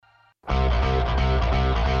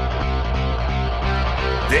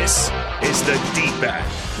This is the Deep End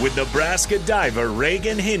with Nebraska diver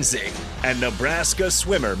Regan Hinsig and Nebraska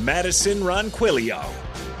swimmer Madison Ronquillo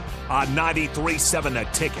on 93.7 The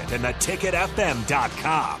Ticket and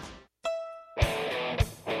theticketfm.com.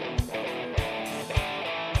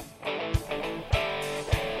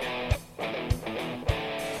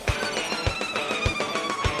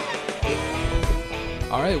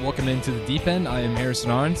 All right, welcome into the Deep End. I am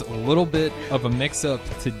Harrison Arns. A little bit of a mix-up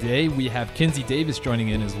today. We have Kinsey Davis joining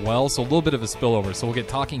in as well, so a little bit of a spillover. So we'll get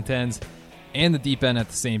Talking Tens and the Deep End at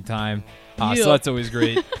the same time, so that's always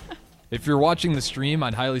great. If you're watching the stream,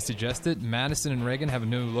 I'd highly suggest it. Madison and Regan have a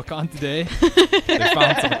new look on today. They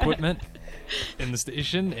found some equipment in the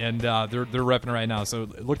station, and they're repping it right now. So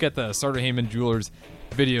look at the Sartor Heyman Jewelers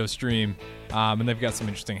video stream, and they've got some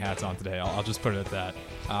interesting hats on today. I'll just put it at that.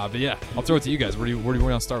 But yeah, I'll throw it to you guys. Where do you want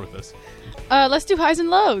to start with this? Let's do highs and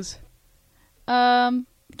lows.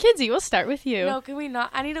 Kinsey, we'll start with you. No, can we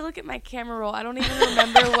not? I need to look at my camera roll. I don't even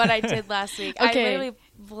remember what I did last week. Okay. I literally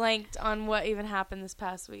blanked on what even happened this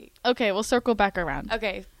past week. Okay, we'll circle back around.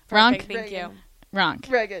 Okay, Ronk? perfect. Thank you. Ronk.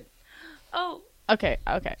 Regan. Oh. Okay.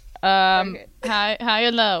 Okay. High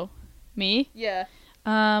and low. Me? Yeah.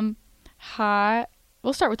 High.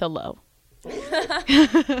 We'll start with a low.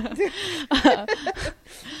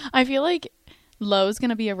 I feel like low is going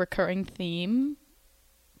to be a recurring theme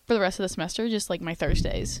for the rest of the semester, just like my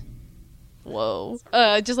Thursdays. Whoa.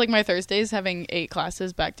 Just like my Thursdays, having 8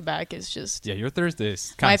 classes back to back is just... Yeah, your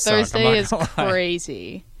Thursdays My suck, Thursday is lie.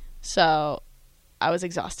 crazy. So I was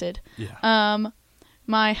exhausted. Yeah.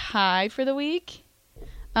 My high for the week,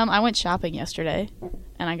 I went shopping yesterday,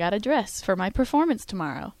 and I got a dress for my performance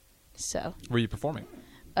tomorrow. So... Were you performing?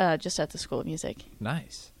 Just at the School of Music.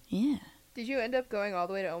 Nice. Yeah. Did you end up going all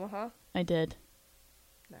the way to Omaha? I did.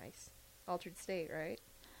 Nice. Altered State, right?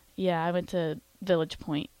 Yeah, I went to Village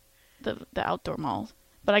Point, the outdoor mall.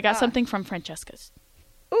 But I got something from Francesca's.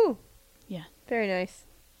 Ooh. Yeah. Very nice.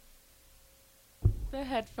 The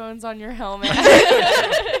headphones on your helmet.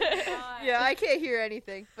 Yeah, I can't hear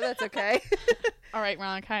anything, but that's okay. All right,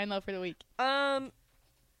 Ron, high and low for the week.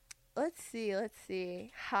 Let's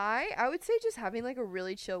see. Hi, I would say just having like a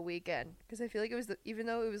really chill weekend, because I feel like it was even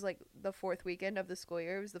though it was like the 4th weekend of the school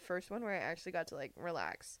year, it was the first one where I actually got to like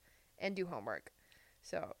relax and do homework.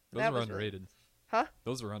 So Those that are was underrated. Huh?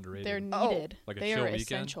 Those are underrated. They're needed. Like a they chill are weekend?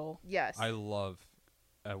 essential. Yes. I love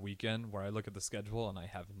a weekend where I look at the schedule and I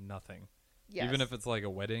have nothing. Yes. Even if it's like a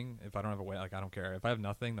wedding, if I don't have a wedding, like I don't care. If I have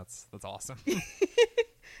nothing, that's awesome.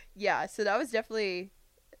 Yeah, so that was definitely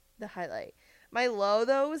the highlight. My low,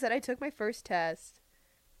 though, was that I took my first test.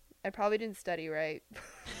 I probably didn't study right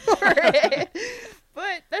for it,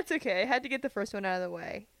 but that's okay. I had to get the first one out of the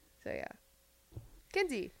way. So, yeah.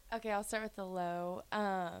 Kinsey. Okay, I'll start with the low.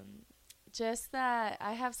 Just that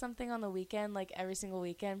I have something on the weekend, like every single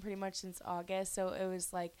weekend, pretty much since August. So it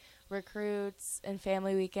was like recruits and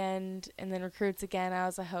family weekend, and then recruits again. I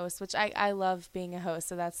was a host, which I love being a host,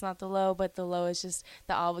 so that's not the low. But the low is just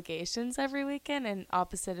the obligations every weekend, and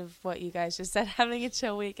opposite of what you guys just said, having a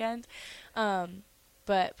chill weekend.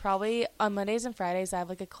 But probably on Mondays and Fridays, I have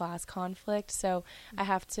like a class conflict, so I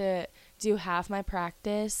have to do half my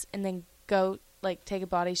practice and then go like take a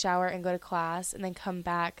body shower and go to class and then come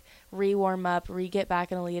back, re-warm up, get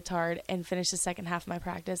back in a leotard and finish the second half of my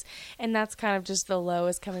practice. And that's kind of just the low,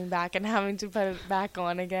 is coming back and having to put it back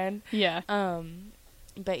on again. Yeah.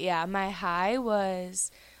 But yeah, my high was,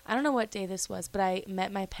 I don't know what day this was, but I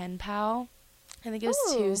met my pen pal. I think it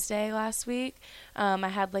was Tuesday last week. I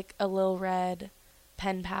had like a little red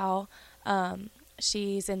pen pal.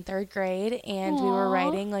 She's in 3rd grade, and we were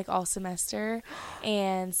writing like all semester,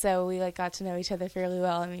 and so we like got to know each other fairly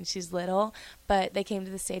well. I mean, she's little, but they came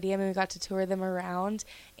to the stadium and we got to tour them around,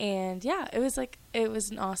 and yeah, it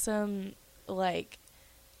was an awesome, like,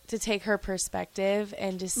 to take her perspective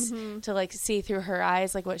and just to like see through her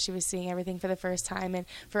eyes like what she was seeing, everything for the first time. And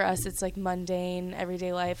for us, it's like mundane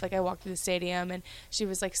everyday life. Like I walked through the stadium and she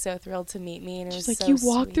was like so thrilled to meet me, and it was like, so you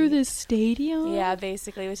walked sweet. through this stadium? Yeah,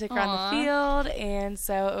 basically we took her on the field, and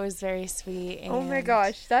so it was very sweet. And Oh my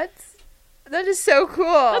gosh, that is so cool.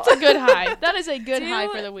 That's a good high. That is a good high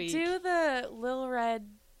for the week. Do the Little Red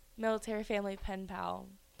Military Family Pen Pal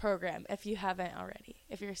program if you haven't already.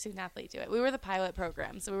 If you're a student athlete, do it. We were the pilot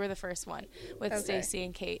program, so we were the first one with Stacy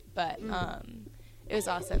and Kate, but it was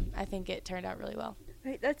awesome. I think it turned out really well.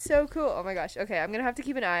 Right, that's so cool. Oh my gosh. Okay, I'm gonna have to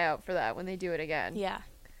keep an eye out for that when they do it again. Yeah.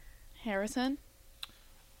 Harrison?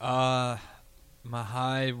 My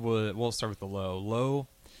high we'll start with the low. Low,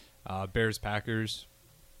 Bears Packers.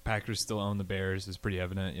 Packers still own the Bears. Is pretty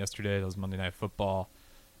evident yesterday. That was Monday Night Football.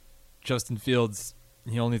 Justin Fields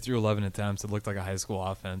He only threw 11 attempts. It looked like a high school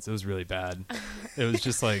offense. It was really bad. It was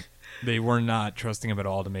just like they were not trusting him at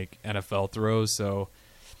all to make NFL throws. So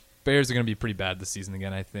Bears are going to be pretty bad this season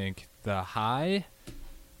again, I think. The high,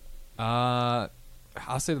 I'll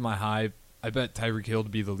say that my high, I bet Tyreek Hill to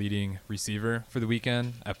be the leading receiver for the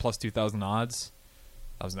weekend at plus 2,000 odds.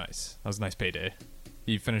 That was nice. That was a nice payday.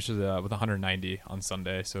 He finished with 190 on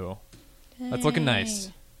Sunday, so that's looking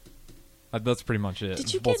nice. That's pretty much it.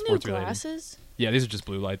 Did you Both get new sports related. glasses? Yeah, these are just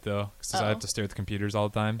blue light, though, because I have to stare at the computers all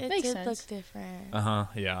the time. It Makes did sense. look different. Yeah. I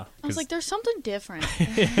was 'cause- like, there's something different.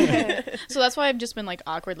 So that's why I've just been like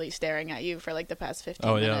awkwardly staring at you for like the past 15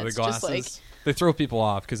 oh, minutes. yeah, the glasses. Just like, they throw people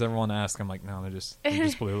off because everyone asks. I'm like, no, they're just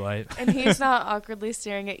blue light. And he's not awkwardly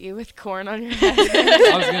staring at you with corn on your head.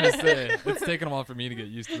 I was going to say, it's taken a while for me to get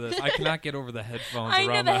used to this. I cannot get over the headphones I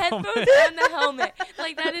know around the the headphones helmet. and the helmet.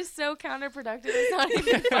 Like that is so counterproductive. It's not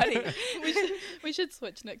even funny. we should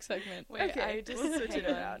switch next segment. Wait, Okay, I just we'll switch it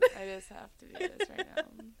hang on. around. I just have to do this right now.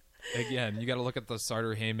 Again, you got to look at the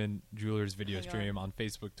Sartor Heyman Jewelers video Hang stream on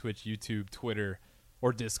Facebook, Twitch, YouTube, Twitter,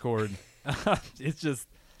 or Discord. It's just,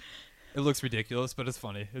 it looks ridiculous, but it's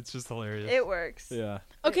funny. It's just hilarious. It works. Yeah.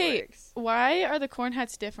 Okay, It works. why are the corn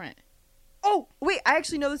hats different? Oh, wait, I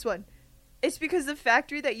actually know this one. It's because the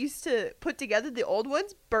factory that used to put together the old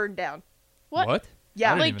ones burned down. What?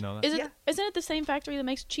 Yeah. I didn't Like, even know that. is it? Yeah. Isn't it the same factory that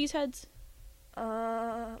makes cheese heads?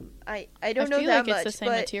 I don't know feel that like much, it's the same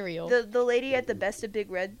but material. the lady at the Best of Big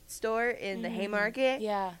Red store in the Haymarket,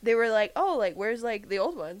 Yeah. they were like, oh, like, where's, like, the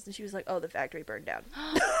old ones? And she was like, oh, the factory burned down.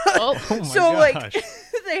 Oh, Oh my So, gosh. like,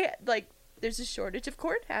 they, like, there's a shortage of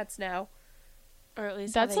corn hats now. Or at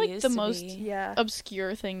least That's how they like used the to most- be. Yeah.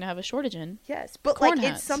 obscure thing to have a shortage in. Yes, but, Corn like,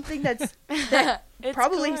 hats. it's something that's It's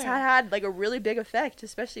probably corn. had, like, a really big effect,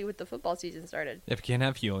 especially with the football season started. If we can't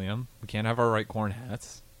have helium, we can't have our right corn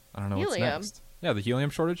hats. I don't know Helium? what's next. Yeah, the helium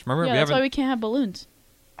shortage. Remember, Yeah, we that's haven't. why we can't have balloons.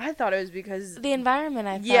 I thought it was because... The environment,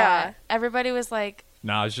 I thought. Yeah. Everybody was like,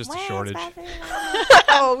 Nah, it's just a "Why is shortage. bathroom?"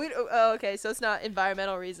 oh, okay, so it's not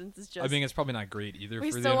environmental reasons, it's just... I mean, it's probably not great either.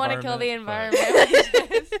 We for still the want to kill the environment, environment.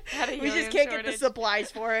 We just had a we helium just can't get the shortage.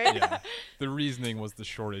 supplies for but- it. Yeah, the reasoning was the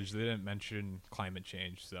shortage. They didn't mention climate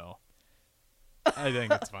change, so I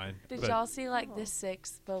think it's fine. Did But y'all see like the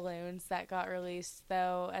 6 balloons that got released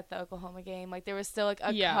though at the Oklahoma game? Like there was still like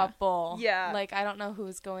a Yeah. couple. Yeah. Like I don't know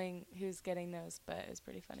who's getting those, but it was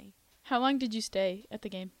pretty funny. How long did you stay at the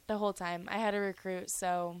game? The whole time I had a recruit,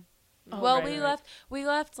 so Oh, well right, we right.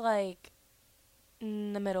 left like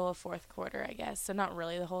in the middle of 4th quarter, I guess. So not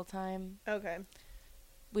really the whole time. Okay.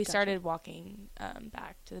 We Gotcha. started walking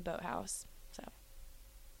back to the boathouse. So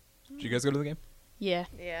Did you guys go to the game? Yeah.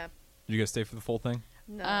 Yeah. Did you guys stay for the full thing?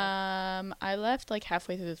 No. I left like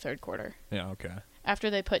halfway through the 3rd quarter Yeah. Okay. after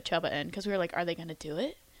they put Chuba in because we were like, are they gonna do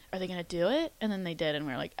it? Are they gonna do it? And then they did, and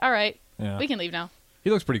we were like, all right, Yeah. we can leave now. He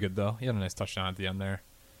looks pretty good though. He had a nice touchdown at the end there.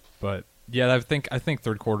 But yeah, I think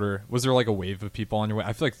 3rd quarter, was there like a wave of people on your way?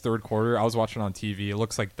 I feel like 3rd quarter, I was watching on TV. It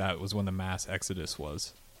looks like that was when the mass exodus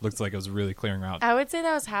was. Looks like it was really clearing out. I would say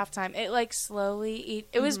that was halftime. It like slowly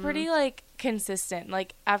it was pretty like consistent.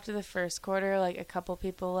 Like after the 1st quarter, like a couple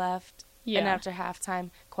people left. Yeah. And after halftime,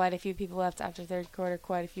 quite a few people left. After 3rd quarter,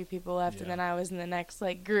 quite a few people left. Yeah. And then I was in the next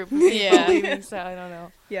like group of people Yeah. leaving, so I don't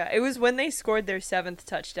know. Yeah, it was when they scored their 7th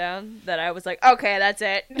touchdown that I was like, okay, that's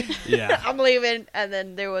it. Yeah. I'm leaving. And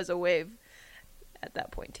then there was a wave at that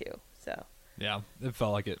point, too. So, Yeah, it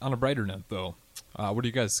felt like it. On a brighter note, though, what are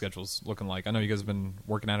you guys' schedules looking like? I know you guys have been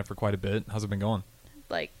working at it for quite a bit. How's it been going?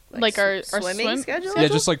 Like our swimming swim schedule? Yeah,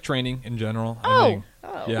 just like training in general. Oh. Anything.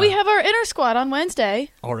 Oh. Yeah. We have our inner squad on Wednesday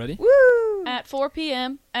Already? Woo! at 4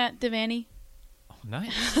 p.m. at Devaney. Oh,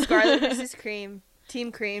 nice. Scarlet versus Cream.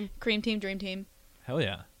 Team Cream. Cream team, dream team. Hell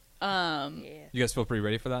yeah. Yeah. You guys feel pretty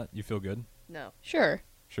ready for that? You feel good? No. Sure.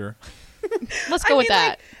 Sure. Let's go with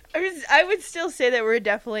that. I would still say that we're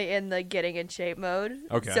definitely in the getting in shape mode.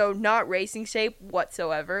 Okay. So not racing shape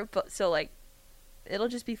whatsoever, but so like it'll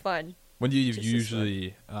just be fun. When do you Just this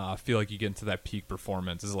usually feel like you get into that peak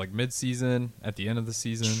performance? Is it like mid-season, at the end of the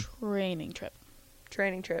season? Training trip.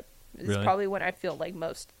 Training trip is Really? probably when I feel like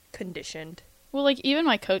most conditioned. Well, like even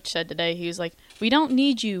my coach said today, he was like, "We don't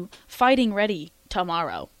need you fighting ready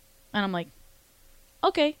tomorrow," and I'm like,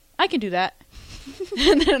 "Okay, I can do that."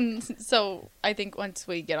 And then, so I think once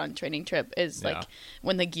we get on training trip is like Yeah.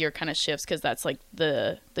 when the gear kind of shifts because that's like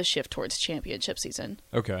the shift towards championship season.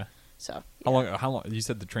 Okay. So, How long? How long? You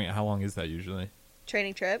said the train. How long is that usually?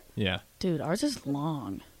 Training trip. Yeah. dude, ours is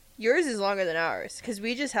long. Yours is longer than ours because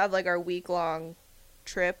we just have like our week-long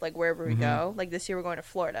trip, like wherever we go. Like this year we're going to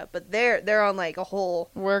Florida, but they're on like a whole.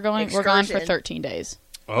 We're gone for Excursion. 13 days.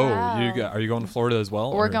 Oh, Wow. are you going to Florida as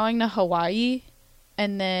well? We're or- going to Hawaii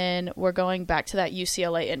And then we're going back to that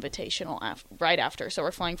UCLA Invitational right after. So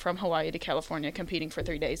we're flying from Hawaii to California, competing for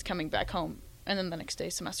 3 days, coming back home. And then the next day,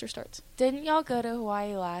 semester starts. Didn't y'all go to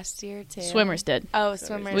Hawaii last year, too? Swimmers did. Oh,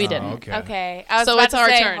 swimmers. We didn't. Okay. I was So about it's to our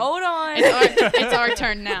say, turn. Hold on. It's our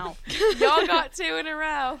turn now. Y'all got 2 in a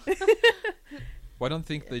row. Why don't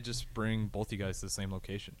think they just bring both you guys to the same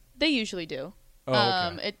location? They usually do. Oh,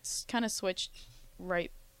 okay. It's kind of switched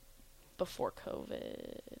right before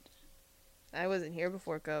COVID. I wasn't here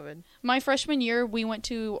before COVID. My freshman year, we went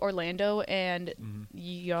to Orlando, and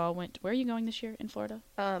y'all went. Where are you going this year in Florida?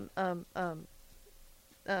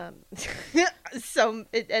 So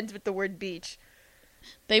it ends with the word beach.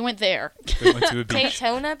 They went there. They went to a beach.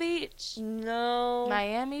 Daytona Beach? No.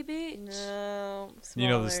 Miami Beach? No. You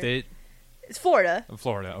know the Smaller. state? It's Florida.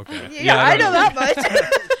 Florida, okay. Yeah, I know that much.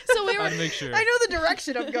 So we were. to make sure. I know the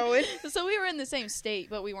direction I'm going. So we were in the same state,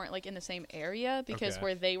 but we weren't like in the same area because Okay.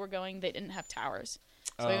 where they were going, they didn't have towers.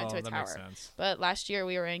 So we went to a that tower. makes sense. But last year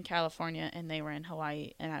we were in California and they were in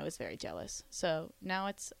Hawaii, and I was very jealous. So now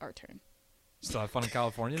it's our turn. Still have fun in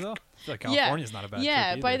California, though? I feel like California's not a bad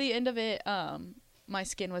Yeah, trip by either. the end of it, my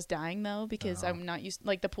skin was dying though because I'm not used.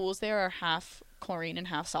 Like the pools there are half chlorine and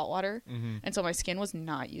half salt water, and so my skin was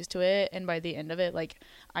not used to it. And by the end of it, like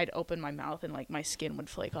I'd open my mouth and like my skin would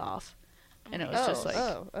flake off, and it was just like,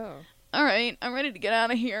 all right, I'm ready to get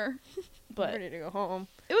out of here. I'm But ready to go home.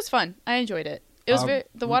 it was fun. I enjoyed it. It was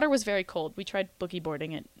the water was very cold. We tried boogie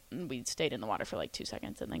boarding it, and we stayed in the water for like 2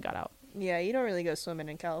 seconds and then got out. Yeah, you don't really go swimming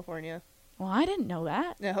in California. Well, I didn't know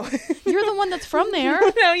that. No. You're the one that's from there.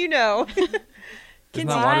 Now you know. Isn't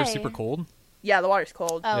that water Why? super cold? Yeah, the water's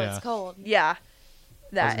cold. Oh, Yeah. it's cold. Yeah. I was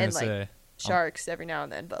That gonna and like say, sharks every now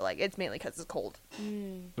and then, but like it's mainly because it's cold.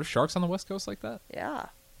 there's sharks on the West Coast like that? Yeah.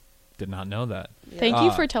 Did not know that. Thank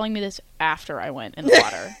you for telling me this after I went in the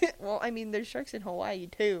water. Well, I mean, there's sharks in Hawaii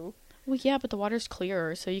too. Well, yeah, but the water's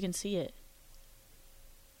clearer, so you can see it.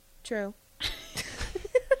 True.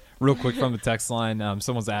 Real quick from the text line,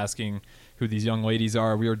 someone's asking who these young ladies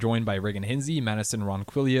are. We are joined by Regan Hinsey, Madison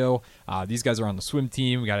Ronquillo. These guys are on the swim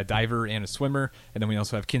team. We got a diver and a swimmer. And then we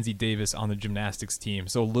also have Kinsey Davis on the gymnastics team.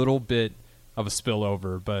 So a little bit of a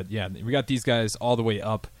spillover. But yeah, we got these guys all the way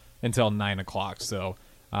up until 9 o'clock. So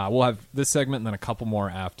we'll have this segment and then a couple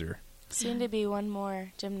more after. Soon to be one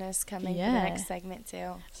more gymnast coming for the next segment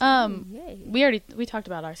too. Yay. We talked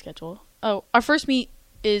about our schedule. Oh, our first meet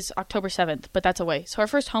is October 7th, but that's away. So our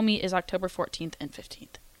first home meet is October 14th and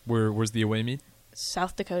 15th. Where's the away meet?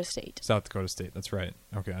 South Dakota State. South Dakota State. That's right.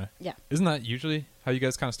 Okay. Yeah. Isn't that usually how you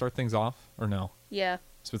guys kind of start things off, or no? Yeah.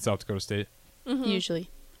 It's with South Dakota State. Usually.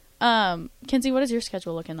 Kinsey, what is your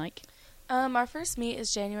schedule looking like? Our first meet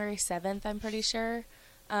is January 7th, I'm pretty sure.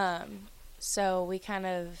 So we kind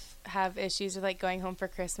of have issues with like going home for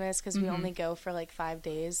Christmas because we only go for like 5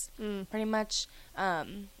 days, pretty much.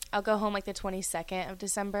 I'll go home like the 22nd of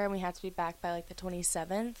December, and we have to be back by like the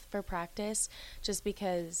 27th for practice, just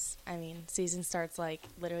because, I mean, season starts like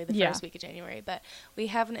literally the first week of January. But we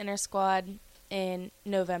have an inter squad in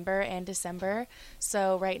November and December.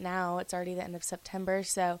 So right now it's already the end of September.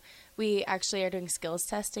 So we actually are doing skills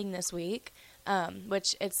testing this week,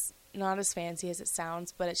 which it's not as fancy as it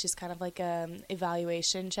sounds, but it's just kind of like a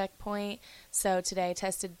evaluation checkpoint. So today I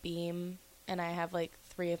tested beam, and I have like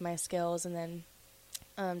 3 of my skills, and then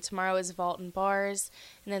tomorrow is vault and bars,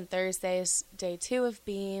 and then Thursday is day 2 of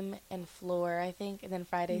beam and floor, I think, and then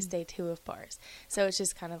Friday's day 2 of bars. So it's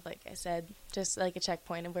just kind of like I said, just like a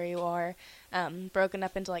checkpoint of where you are, broken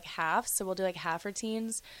up into like halves. So we'll do like half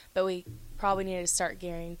routines, but we probably need to start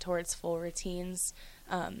gearing towards full routines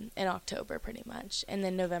in October pretty much. And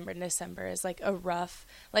then November and December is like a rough,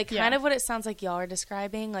 like kind of what it sounds like y'all are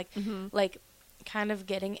describing, like like kind of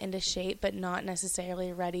getting into shape but not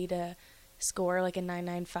necessarily ready to score like a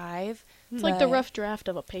 995. It's like the rough draft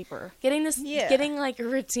of a paper. Getting like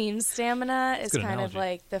routine stamina is good kind analogy. of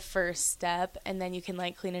like the first step, and then you can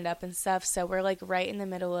like clean it up and stuff. So we're like right in the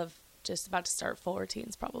middle of just about to start full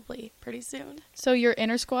routines probably pretty soon. So your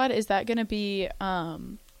inner squad, is that going to be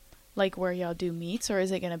like where y'all do meets, or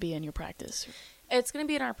is it going to be in your practice? It's going to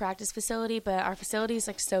be in our practice facility, but our facility is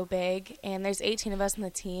like so big, and there's 18 of us on the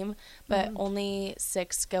team, but only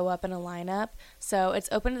 6 go up in a lineup. So it's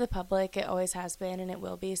open to the public. It always has been, and it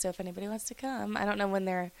will be. So if anybody wants to come, I don't know when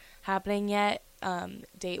they're happening yet,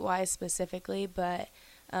 date-wise specifically, but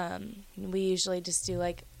we usually just do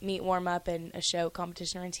like meet, warm up, and a show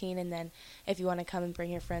competition routine. And then if you want to come and bring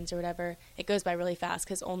your friends or whatever, it goes by really fast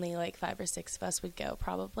because only like 5 or 6 of us would go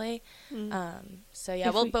probably. So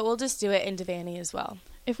yeah, but we'll just do it in Devaney as well.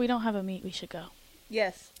 If we don't have a meet, we should go.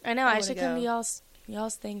 Yes. I know. I should come go. to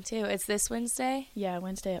y'all's thing too. It's this Wednesday. Yeah,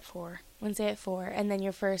 Wednesday at 4. Wednesday at 4, and then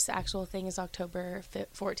your first actual thing is October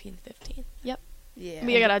 14th, 15th. Yep. Yeah.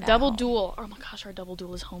 We got a At double home. duel. Oh my gosh, our double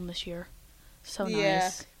duel is home this year. So Yeah.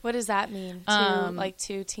 nice. What does that mean?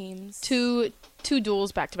 Two teams? Two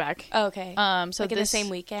duels back to back. Oh, okay. So like in the this same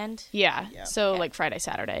weekend? Yeah. Yeah. So Okay. like Friday,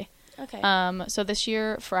 Saturday. Okay. So this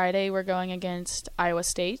year, Friday, we're going against Iowa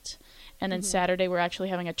State. And then Saturday, we're actually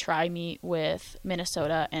having a tri-meet with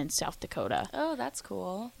Minnesota and South Dakota. Oh, that's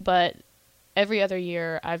cool. But every other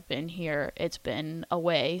year I've been here, it's been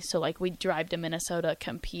away. So, like, we'd drive to Minnesota,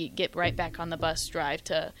 compete, get right back on the bus, drive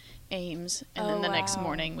to Ames. And then Oh, the next wow.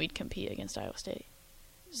 morning, we'd compete against Iowa State.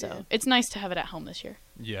 So, Yeah. it's nice to have it at home this year.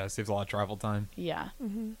 Yeah, it saves a lot of travel time. Yeah.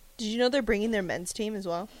 Did you know they're bringing their men's team as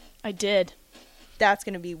well? I did. That's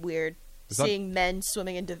gonna be weird. Is that- Seeing men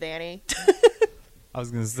swimming in Devaney. I was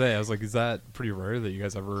gonna say, I was like, is that pretty rare that you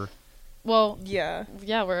guys ever? Well, Yeah.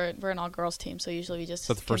 yeah, we're an all-girls team. So, usually we just Is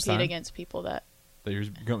that the first compete time? against people that, That you're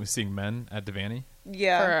going seeing men at Devaney?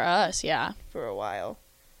 Yeah. for us, yeah. For a while.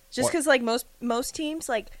 Just What- because, like, most teams,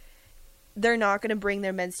 like, they're not gonna bring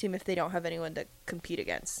their men's team if they don't have anyone to compete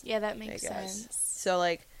against. Yeah, that I makes guess. sense. So,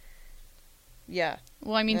 like, yeah.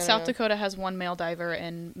 Well, I mean, I don't South know. Dakota has one male diver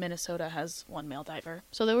and Minnesota has one male diver.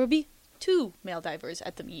 So there would be 2 male divers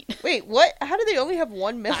at the meet. Wait, what? How do they only have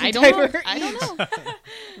one male I don't know. diver? I don't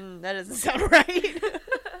know. That doesn't sound right.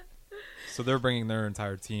 So they're bringing their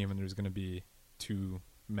entire team, and there's going to be 2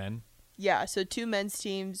 men Yeah, so 2 men's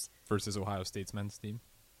teams. versus Ohio State's men's team.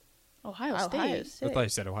 Ohio State. Ohio State. I thought you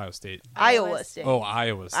said Ohio State. Iowa State. Oh,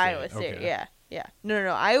 Iowa State. Iowa State, Okay. yeah. Yeah. No.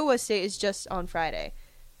 Iowa State is just on Friday.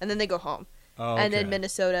 And then they go home. Oh, And then okay.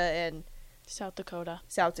 Minnesota and South Dakota.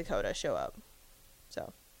 South Dakota show up.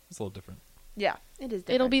 So, It's a little different. yeah, it is different.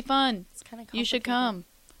 It'll be fun. It's kind of You should come.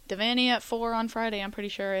 Devaney at 4 on Friday, I'm pretty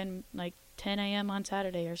sure, and like 10 a.m. on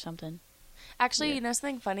Saturday or something. Actually, Yeah. you know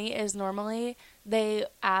something funny is normally they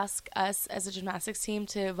ask us as a gymnastics team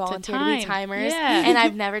to volunteer to, be time. timers, Yeah. and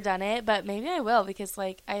I've never done it, but maybe I will because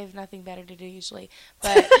like I have nothing better to do usually.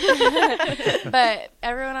 But but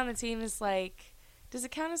everyone on the team is like, does it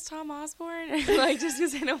count as Tom Osborne? Like just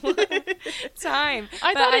because I don't want time.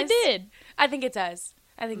 I But thought it s- did. I think it does.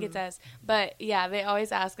 I think it does. But yeah, they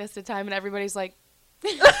always ask us to time, and everybody's like,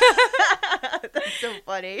 That's so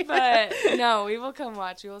funny. but no, we will come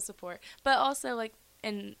watch. We will support. But also, like,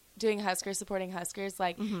 in doing Huskers, supporting Huskers,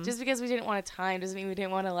 like, just because we didn't want to time doesn't mean we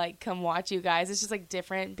didn't want to, like, come watch you guys. It's just, like,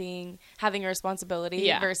 different having a responsibility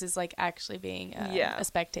Yeah. versus, like, actually being Yeah. a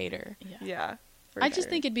spectator. Yeah. for I just sure.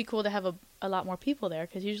 think it'd be cool to have a lot more people there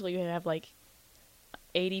because usually you have like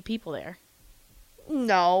 80 people there.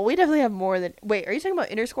 No, we definitely have more than. Wait, are you talking about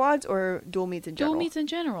inter squads or dual meets in general? Dual meets in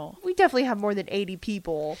general. We definitely have more than 80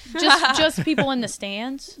 people. Just people in the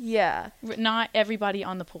stands, Yeah. not everybody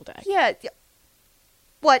on the pool deck. Yeah.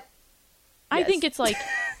 What? I Yes. think it's like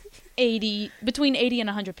 80, between 80 and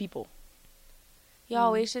 100 people.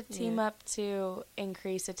 Y'all, we should team Yeah. up to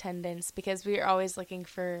increase attendance because we are always looking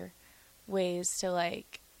for ways to,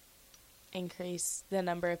 like, increase the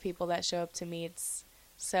number of people that show up to meets.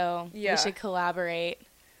 So Yeah. we should collaborate.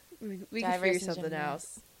 We can Divers figure and something out.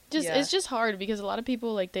 gymnasts. Just Yeah. It's just hard because a lot of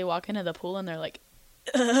people like they walk into the pool and they're like,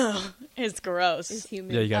 ugh, it's gross. It's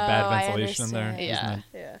human. Yeah, you got Oh, bad I ventilation in there. understand.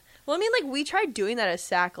 isn't Yeah. it? Yeah. Well, I mean, like, we tried doing that at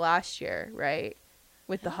SAC last year, right?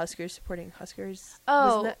 With the Huskers supporting Huskers.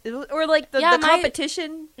 Oh. Wasn't that- or, like, the Yeah, my-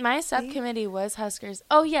 competition. My subcommittee was Huskers.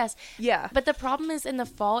 Oh, yes. Yeah. But the problem is in the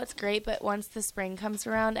fall, it's great, but once the spring comes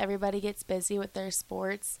around, everybody gets busy with their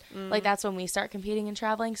sports. Like, that's when we start competing and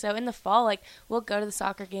traveling. So in the fall, like, we'll go to the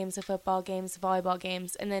soccer games, the football games, the volleyball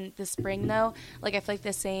games. And then the spring, though, like, I feel like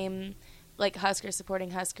the same, like, Huskers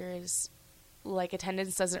supporting Huskers, like,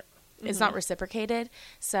 attendance is not reciprocated.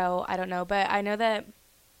 So I don't know. But I know that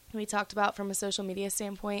we talked about from a social media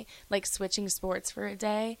standpoint, like switching sports for a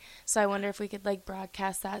day. So I wonder if we could like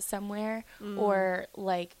broadcast that somewhere or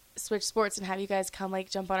like switch sports and have you guys come like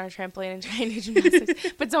jump on our trampoline and try and do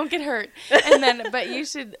gymnastics, but don't get hurt. And then, but you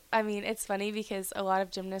should, I mean, it's funny because a lot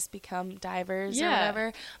of gymnasts become divers or Yeah.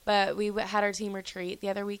 whatever, but we had our team retreat the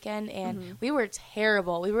other weekend and we were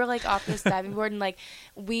terrible. We were like off this diving board and like,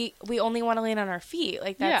 we only want to land on our feet.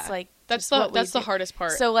 Like that's Yeah. like, That's just what we the do. hardest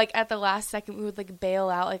part. So like at the last second, we would like bail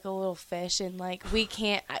out like a little fish, and like we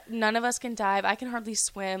can't. None of us can dive. I can hardly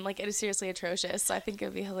swim. Like it is seriously atrocious. So I think it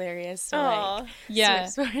would be hilarious. To, like, Yeah.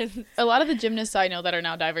 switch sports. A lot of the gymnasts I know that are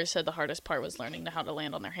now divers said the hardest part was learning how to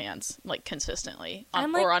land on their hands, like consistently,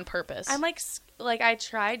 I'm like- or on purpose. I'm like I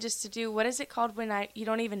tried just to do what is it called when you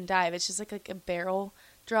don't even dive? It's just like a barrel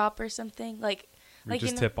drop or something. Like We like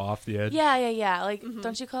just you know, tip off the edge. yeah. Like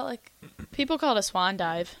don't you call it like? People call it a swan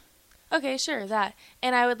dive. Okay, sure, that.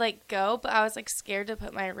 And I would, like, go, but I was, like, scared to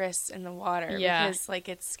put my wrists in the water Yeah. because, like,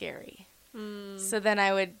 it's scary. So then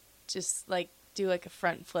I would just like do like a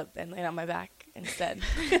front flip and land on my back instead.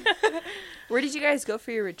 Where did you guys go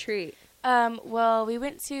for your retreat? Well, we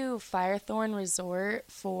went to Firethorn Resort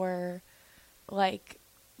for like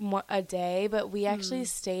a day, but we actually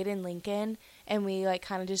stayed in Lincoln, and we like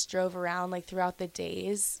kind of just drove around like throughout the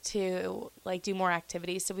days to like do more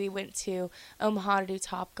activities. So we went to Omaha to do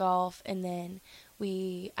Top Golf, and then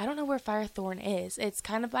I don't know where Firethorn is. It's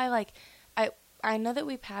kind of by like I know that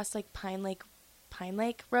we passed like Pine Lake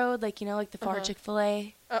Road, like, you know, like the far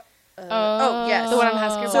Chick-fil-A. Oh, yes. The one on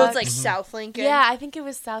Husker So Block. it's like South Lincoln? Yeah, I think it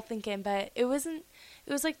was South Lincoln, but it wasn't.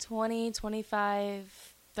 It was like 20,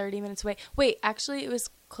 25, 30 minutes away. Wait, actually, it was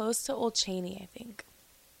close to Old Cheney, I think.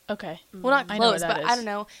 Okay. Well, not I know where close, that but is. I don't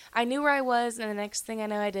know. I knew where I was, and the next thing I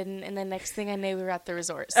know, I didn't, and the next thing I knew, we were at the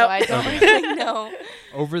resort. So I don't really know.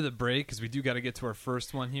 Over the break, because we do got to get to our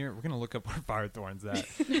first one here, we're going to look up where Firethorn's at.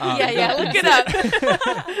 Yeah, look it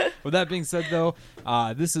up. With that being said, though,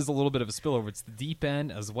 this is a little bit of a spillover. It's the deep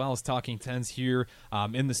end as well as Talking Tens here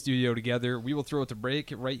in the studio together. We will throw it to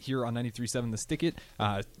break right here on 93.7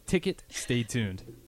 The Ticket. Stay tuned.